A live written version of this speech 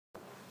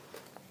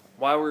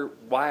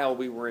while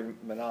we were in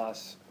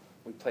Manaus,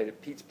 we played at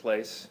Pete's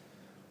Place,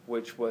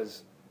 which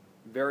was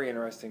very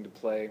interesting to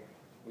play.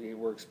 We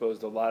were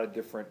exposed to a lot of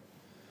different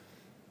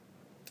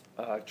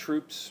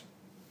troops,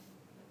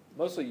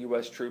 mostly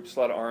U.S. troops, a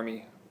lot of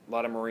Army, a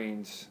lot of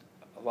Marines,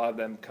 a lot of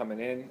them coming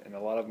in and a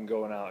lot of them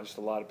going out, just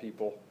a lot of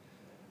people.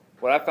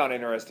 What I found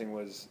interesting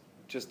was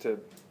just to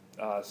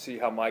see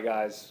how my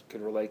guys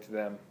could relate to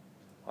them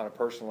on a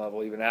personal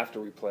level, even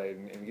after we played,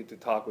 and get to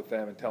talk with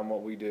them and tell them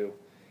what we do,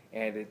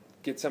 and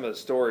get some of the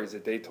stories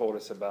that they told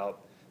us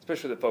about,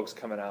 especially the folks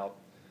coming out,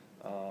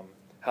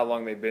 how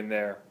long they've been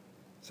there.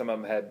 Some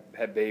of them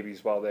had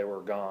babies while they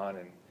were gone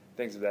and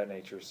things of that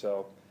nature.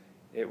 So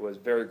it was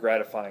very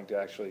gratifying to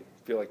actually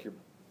feel like you're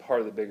part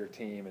of the bigger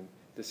team and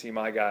to see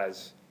my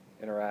guys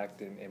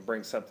interact and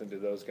bring something to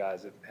those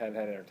guys that hadn't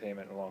had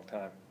entertainment in a long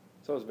time.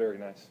 So it was very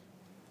nice.